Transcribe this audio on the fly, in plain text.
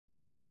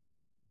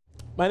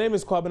My name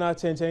is Kwabena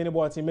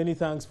Chenchen. Many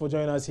thanks for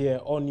joining us here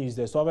on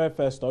Newsday. So our very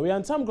first story,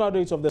 and some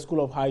graduates of the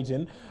School of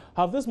Hygiene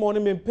have this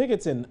morning been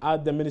picketing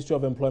at the Ministry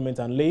of Employment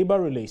and Labour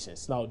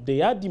Relations. Now,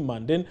 they are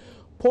demanding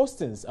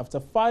postings after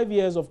 5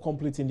 years of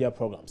completing their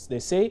programs. They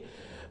say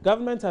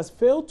government has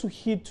failed to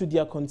heed to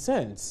their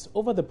concerns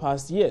over the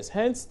past years,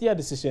 hence their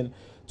decision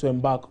to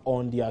embark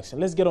on the action.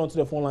 Let's get on to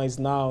the phone lines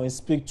now and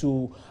speak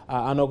to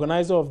an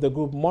organizer of the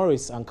group,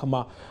 Morris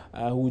Ankama,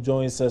 who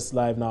joins us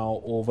live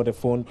now over the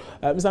phone.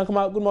 Mr.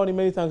 Ankama, good morning.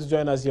 Many thanks for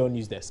joining us here on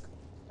News Desk.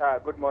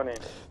 Good morning.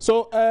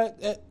 So,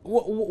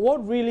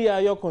 what really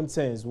are your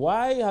concerns?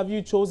 Why have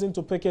you chosen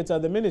to picket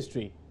at the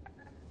ministry?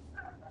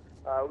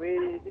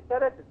 We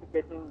decided to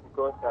picketing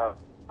because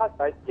past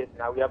 5 years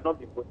now we have not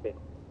been posted,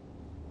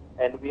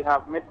 and we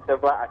have made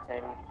several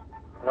attempts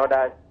in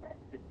order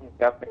to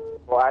government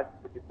for us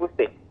to be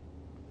posted.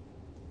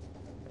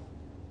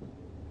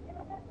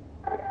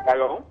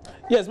 Hello?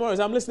 Yes, Morris,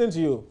 I'm listening to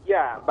you.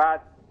 Yeah,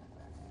 but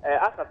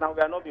as of now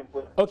we are not being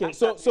posted. Okay,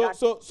 so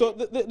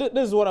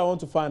this is what I want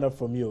to find out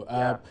from you.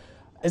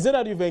 Is it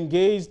that you've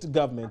engaged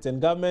government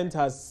and government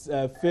has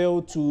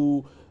failed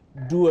to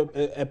do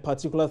a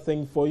particular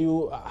thing for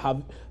you?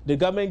 Have the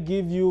government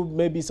give you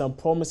maybe some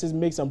promises,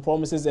 make some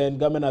promises, and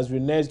government has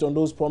reneged on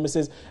those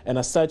promises, and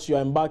as such you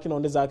are embarking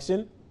on this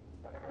action?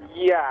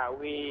 Yeah,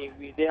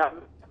 they have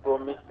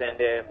promised and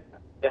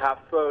they have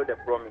failed the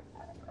promise.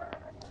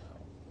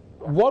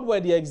 What were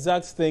the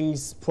exact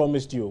things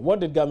promised you? What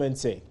did government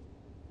say?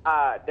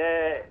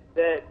 The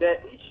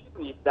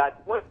issue is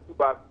that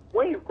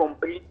when you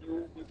complete,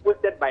 you be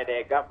posted by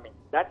the government.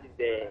 That is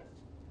the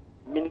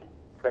Ministry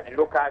of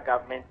Local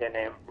Government and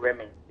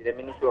Employment, the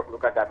Ministry of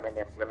Local Government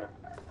and Employment.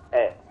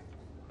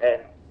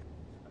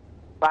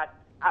 But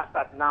as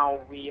of now,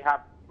 we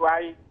have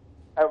tried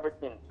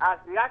everything. As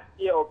last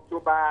year,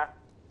 October,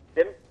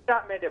 the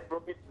minister made a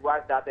promise to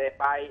us that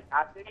by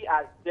as early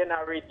as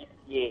January this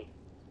year,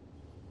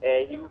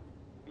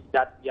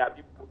 that we have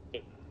been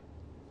posted.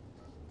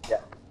 Yeah.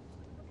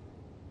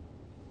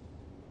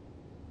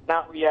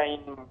 Now we are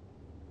in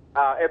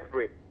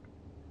April.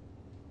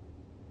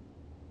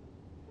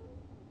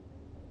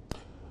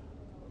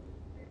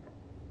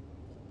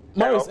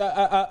 Morris,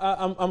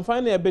 I'm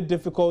finding it a bit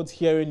difficult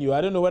hearing you.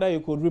 I don't know whether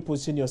you could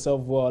reposition yourself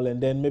well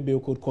and then maybe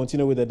you could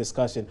continue with the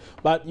discussion.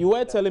 But you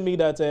were telling me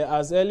that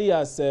as early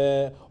as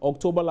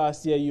October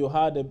last year, you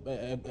had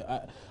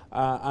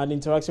an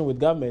interaction with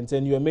government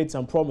and you made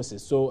some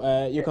promises.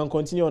 So you can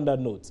continue on that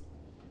note.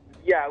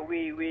 Yeah,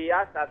 we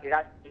asked at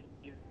last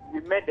year, we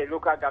met the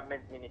local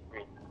government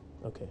ministry.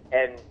 Okay.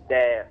 And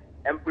the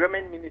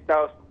employment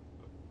minister,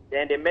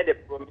 then they made a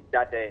promise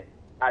that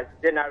as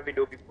January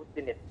they'll be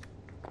putting it.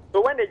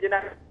 So when the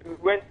general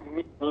went to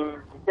meet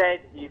him, he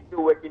said he's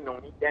still working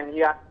on it, and he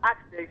has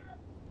asked us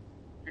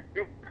to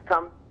do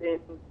something,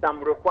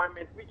 some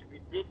requirements, which we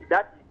did.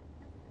 That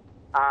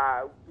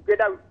is,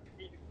 together with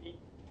CDC,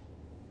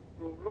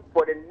 to look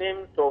for the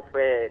names of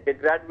the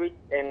graduates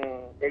and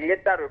a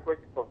letter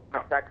request of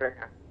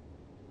massacre.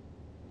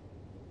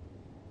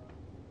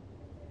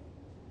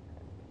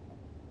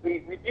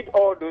 We did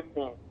all those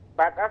things,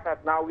 but as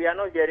of now, we are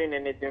not hearing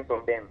anything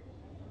from them.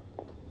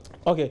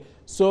 Okay,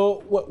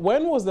 so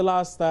when was the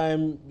last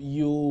time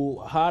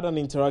you had an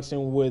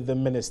interaction with the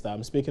minister?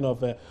 I'm speaking of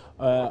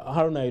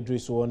Haruna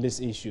Idrisu on this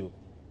issue.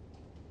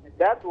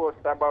 That was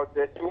about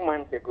 2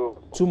 months ago.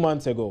 2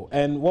 months ago.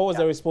 And what was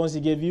the response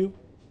he gave you?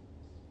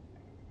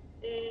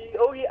 He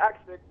only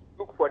asked us to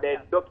look for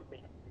the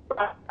document.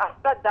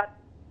 After that,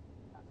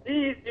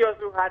 he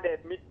also had a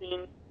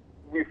meeting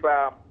with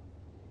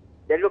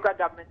the local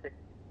government,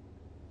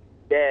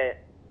 the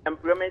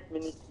employment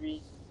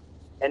ministry,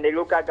 and the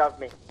local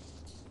government,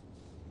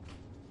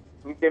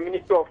 with the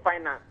Ministry of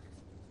Finance.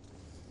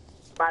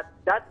 But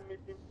that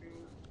meeting,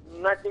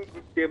 nothing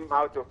good came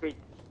out of it.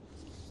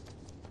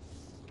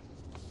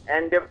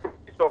 And the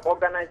process of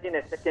organizing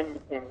a second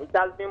meeting, it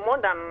has been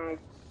more than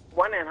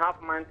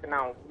 1.5 months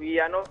now. We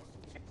are not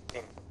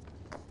meeting.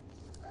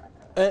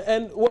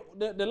 And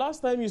the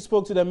last time you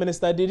spoke to the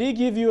minister, did he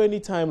give you any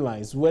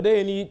timelines? Were there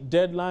any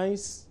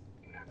deadlines?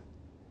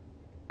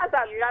 As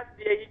last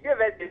year, he gave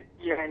us this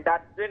year, and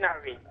that's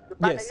January.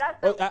 Yes,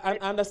 I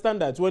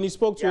understand that. When you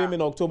spoke to him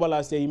in October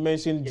last year, he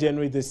mentioned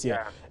January this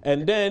year.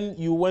 And then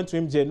you went to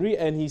him January,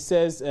 and he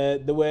says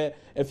there were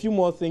a few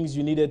more things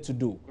you needed to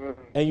do.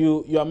 And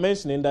you are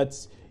mentioning that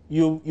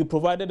you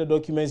provided the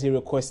documents he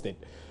requested.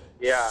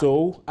 Yeah.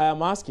 So I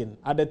am asking,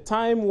 at the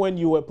time when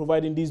you were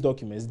providing these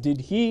documents, did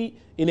he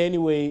in any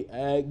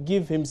way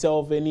give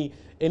himself any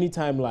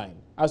timeline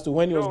as to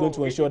when he was going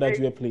to ensure that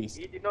you were pleased?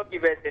 He did not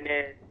give us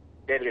any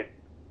deadline.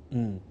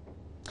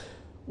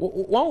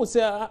 One would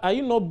say, are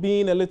you not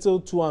being a little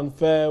too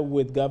unfair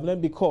with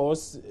government?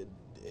 Because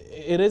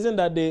it isn't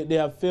that they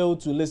have failed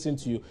to listen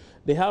to you.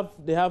 They have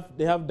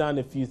done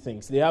a few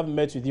things. They have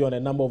met with you on a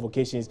number of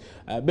occasions,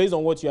 based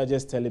on what you are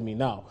just telling me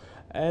now.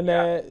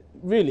 And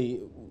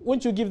really,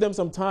 won't you give them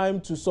some time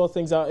to sort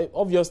things out?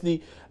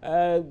 Obviously,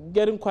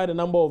 getting quite a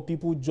number of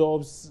people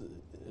jobs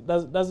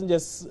doesn't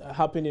just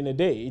happen in a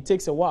day. It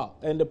takes a while,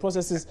 and the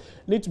processes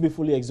need to be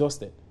fully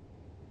exhausted.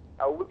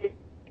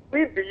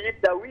 we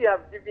believe that we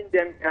have given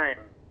them time.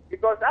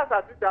 Because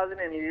after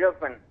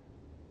 2011,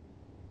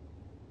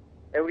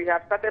 we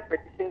have started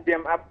petitioning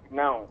them up to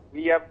now.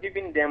 We have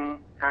given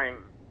them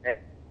time.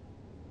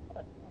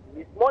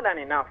 It's more than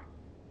enough.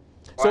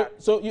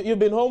 So you've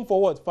been home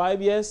for what,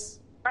 5 years?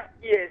 5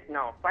 years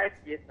now. 5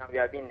 years now we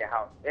have been in the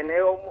house. And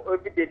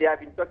every day they have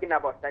been talking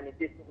about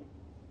sanitation.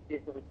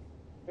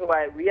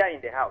 Meanwhile, we are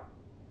in the house.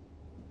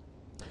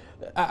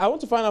 I want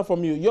to find out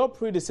from you, your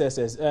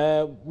predecessors,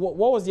 what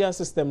was their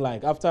system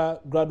like? After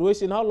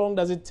graduation, how long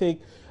does it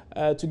take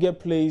to get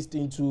placed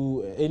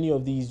into any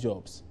of these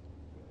jobs?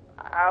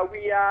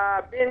 We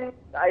are being,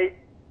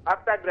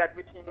 after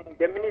graduation,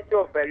 the Ministry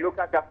of Local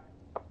Government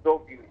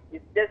absorbs you.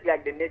 It's just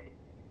like the Navy.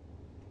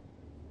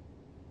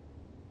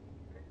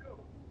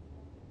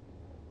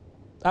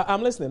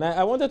 I'm listening.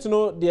 I wanted to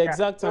know the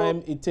exact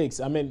time it takes,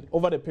 I mean,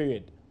 over the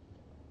period.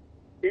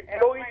 It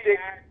only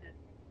takes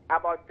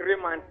about 3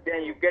 months,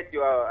 then you get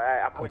your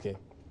appointment.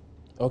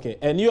 Okay.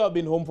 And you have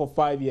been home for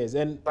 5 years.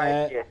 And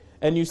 5 years.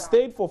 And you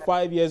stayed for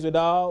 5 years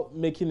without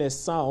making a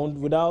sound,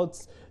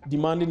 without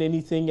demanding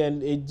anything,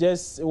 and it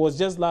was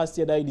just last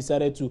year that you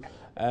decided to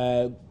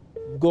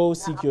go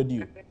seek your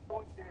due.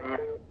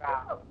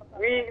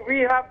 We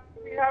have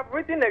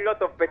written a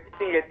lot of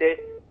petition letters.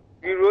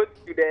 We wrote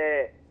to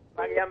the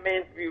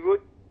parliament. We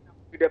wrote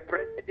to the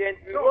president.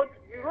 We wrote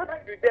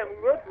to them.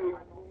 We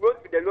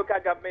wrote to the local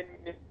government.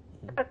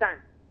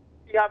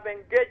 We have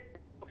engaged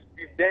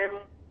with them.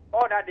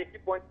 All that they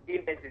keep on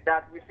saying is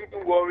that we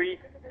shouldn't worry.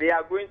 They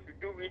are going to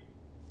do it.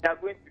 They are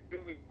going to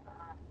do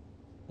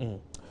it.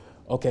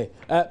 Okay.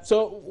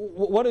 So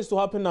what is to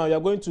happen now?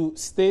 You're going to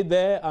stay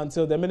there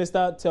until the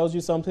minister tells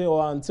you something,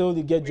 or until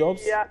you get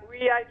jobs?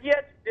 We are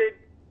here today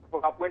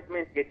for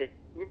appointment letters.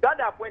 Without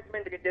the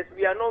appointment letters,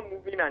 we are not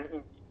moving an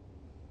inch.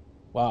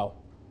 Wow.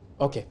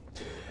 Okay.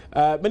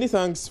 Many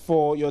thanks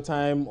for your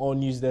time on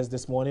News Desk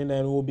this morning,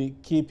 and we'll be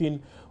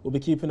keeping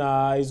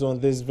our eyes on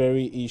this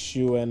very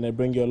issue and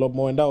bring you a lot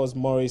more. And that was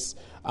Maurice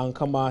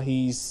Ankama.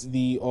 He's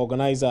the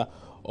organizer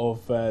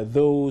of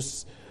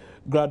those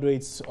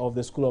graduates of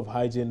the School of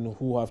Hygiene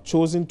who have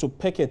chosen to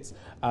picket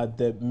at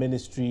the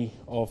Ministry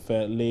of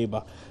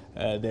Labour.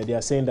 They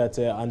are saying that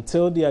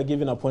until they are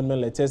given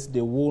appointment letters,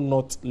 they will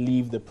not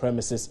leave the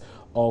premises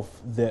of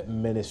the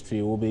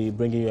ministry. We'll be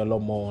bringing you a lot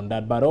more on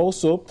that. But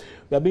also,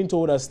 we are being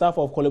told that staff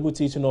of Korle-Bu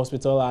Teaching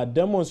Hospital are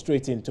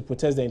demonstrating to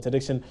protest the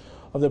interdiction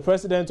of the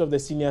president of the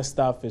Senior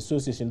Staff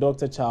Association,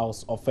 Dr.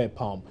 Charles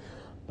Ofei-Palm.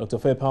 Dr.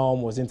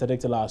 Ofei-Palm was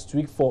interdicted last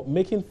week for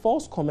making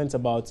false comments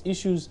about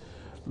issues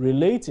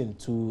relating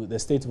to the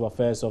state of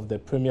affairs of the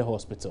Premier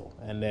Hospital.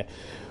 And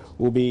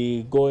we'll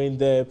be going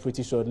there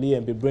pretty shortly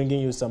and be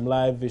bringing you some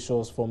live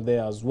visuals from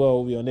there as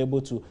well. We are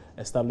unable to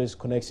establish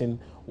connection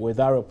with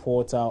our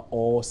reporter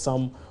or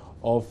some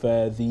of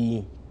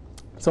the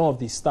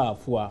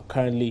staff who are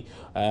currently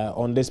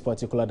on this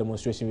particular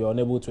demonstration. We are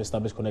unable to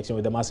establish connection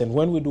with them. And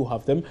when we do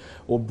have them,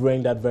 we'll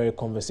bring that very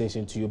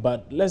conversation to you.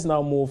 But let's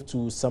now move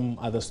to some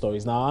other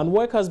stories. Now, and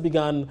work has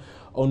begun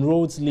on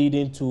roads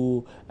leading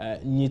to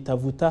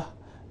Nyitavuta,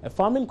 a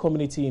farming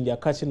community in the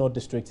Akachi North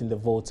district in the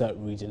Volta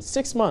region,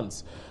 6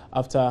 months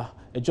after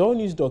a Joy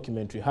News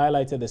documentary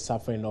highlighted the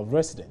suffering of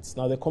residents.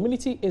 Now, the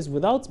community is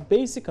without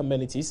basic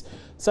amenities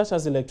such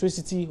as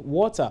electricity,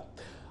 water,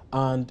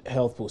 and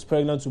health posts.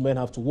 Pregnant women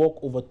have to walk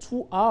over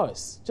 2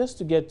 hours just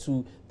to get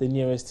to the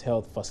nearest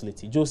health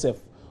facility.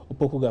 Joseph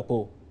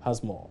Opokugapo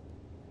has more.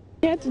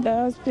 Get to the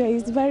hospital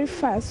is very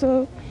far,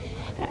 so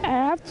I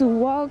have to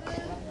walk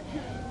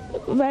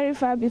very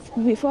far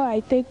before I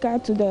take her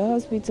to the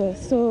hospital.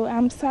 So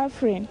I'm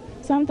suffering.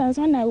 Sometimes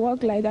when I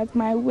walk like that,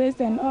 my waist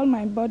and all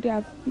my body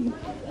are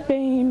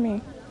paining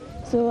me.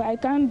 So I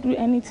can't do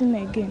anything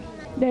again.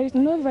 There is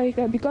no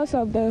vehicle because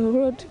of the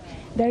road.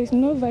 There is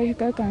no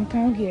vehicle can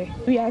come here.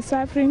 We are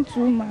suffering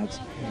too much.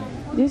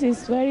 This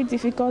is very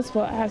difficult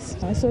for us.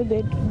 So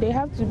they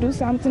have to do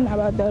something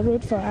about the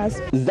road for us.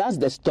 That's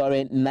the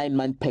story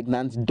 9-month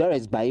pregnant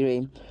Doris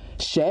Baire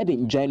shared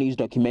in Joy News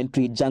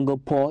documentary Jungle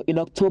Poor in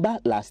October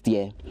last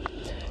year.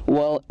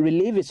 Well,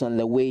 relief is on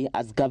the way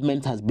as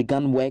government has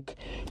begun work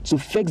to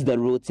fix the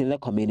roads in the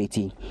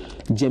community.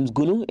 James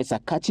Gunu is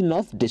Akachi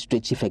North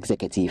District Chief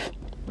Executive.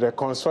 The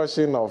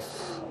construction of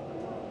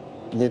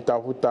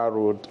Nyitavuta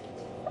Road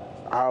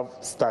have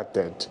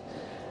started.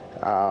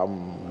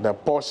 The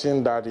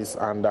portion that is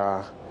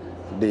under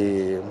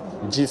the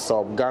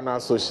GSOP, Ghana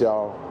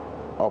Social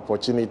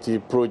Opportunity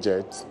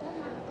Project,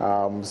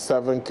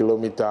 7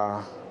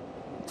 kilometers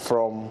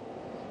from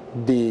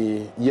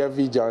the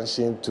Yevi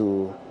Junction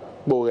to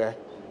Boge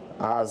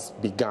has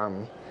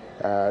begun.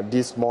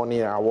 This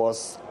morning I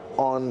was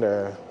on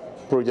the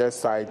project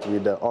site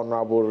with the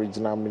Honorable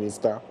Regional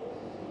Minister.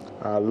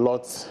 A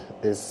lot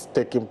is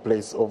taking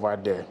place over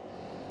there.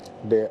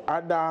 The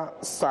other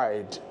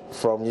side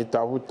from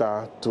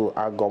Nyitavuta to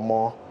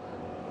Agomo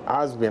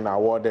has been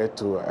awarded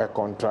to a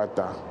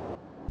contractor.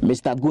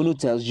 Mr. Gunu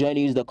tells Joy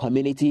News the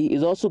community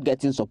is also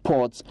getting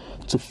support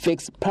to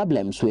fix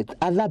problems with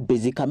other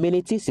busy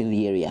communities in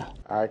the area.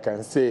 I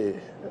can say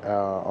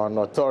on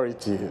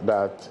authority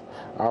that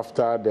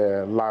after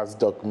the last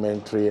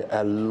documentary,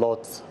 a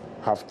lot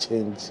have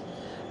changed,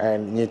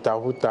 and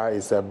Nitahuta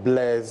is a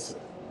blessed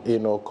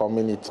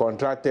community.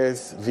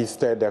 Contractors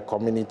visited the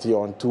community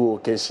on 2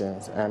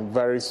 occasions, and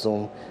very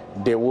soon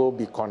they will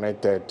be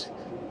connected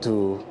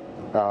to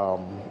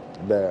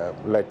the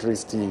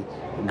electricity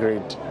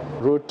grid.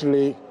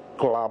 Rotary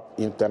Club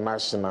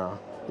International,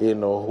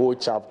 whole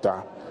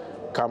chapter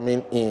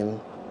coming in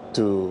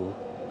to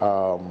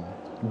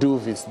do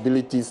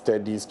visibility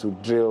studies to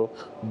drill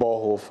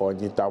borehole for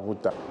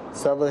Nitahuta.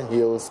 7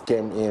 Hills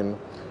came in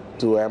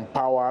to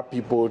empower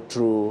people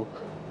through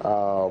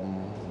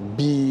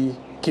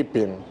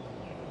beekeeping,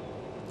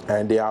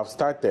 and they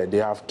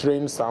have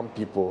trained some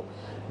people.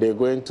 They're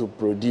going to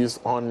produce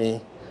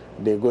honey,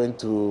 they're going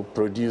to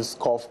produce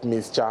cough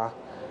mixture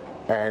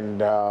and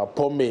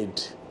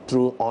pomade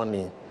through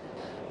honey.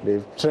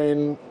 They've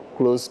trained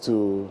close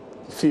to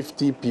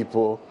 50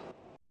 people.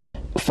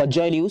 For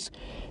Joy News,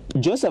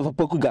 Joseph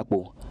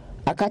Opoku-Gakpo,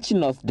 Akachi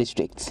North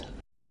District.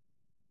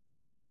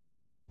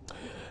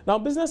 Now,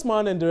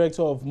 businessman and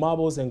director of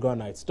Marbles and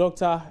Granites,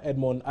 Dr.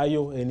 Edmond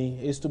Ayo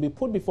Eni, is to be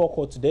put before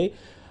court today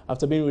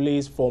after being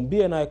released from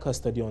BNI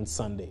custody on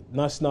Sunday.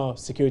 National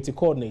Security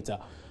Coordinator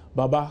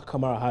Baba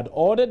Kamara had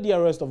ordered the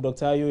arrest of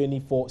Dr. Ayo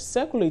Eni for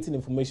circulating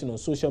information on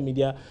social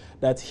media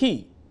that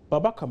he,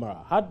 Baba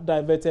Kamara, had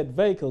diverted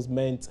vehicles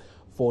meant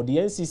for the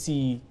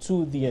NCC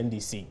to the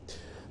NDC.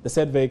 The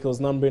said vehicles,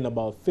 numbering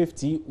about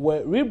 50,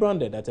 were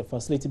rebranded at a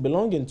facility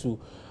belonging to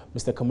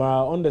Mr.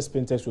 Kamara on the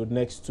Spintex Road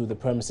next to the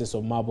premises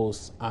of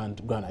Marbles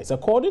and Granites.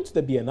 According to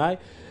the BNI,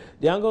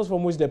 the angles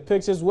from which the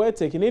pictures were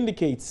taken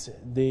indicates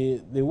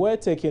they were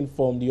taken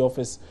from the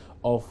office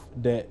of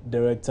the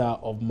director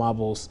of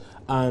Marbles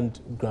and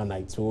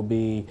Granites. We'll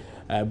be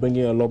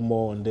bringing a lot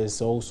more on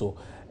this also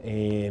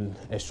in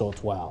a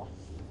short while.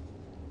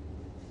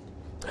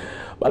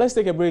 But let's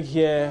take a break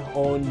here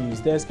on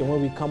News Desk, and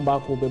when we come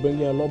back, we'll be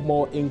bringing a lot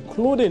more,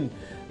 including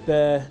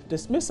the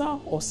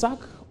dismissal or sack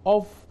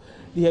of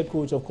the head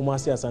coach of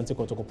Kumasi Asante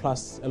Kotoko,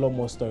 plus a lot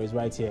more stories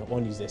right here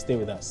on News Desk. Stay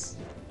with us.